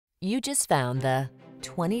You just found the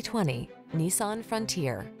 2020 Nissan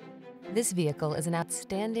Frontier. This vehicle is an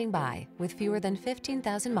outstanding buy with fewer than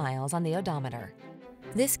 15,000 miles on the odometer.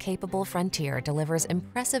 This capable Frontier delivers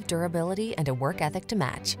impressive durability and a work ethic to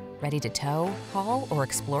match. Ready to tow, haul, or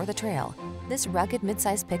explore the trail, this rugged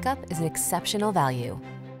midsize pickup is an exceptional value.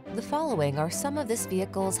 The following are some of this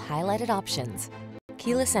vehicle's highlighted options: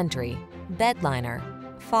 keyless entry, bed liner,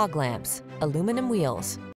 fog lamps, aluminum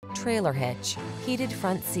wheels, trailer hitch, heated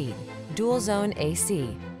front seat, dual zone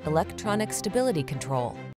AC, electronic stability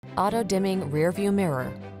control, auto dimming rear view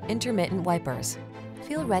mirror, intermittent wipers.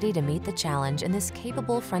 Feel ready to meet the challenge in this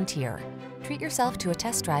capable Frontier. Treat yourself to a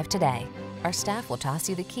test drive today. Our staff will toss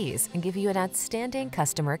you the keys and give you an outstanding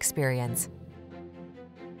customer experience.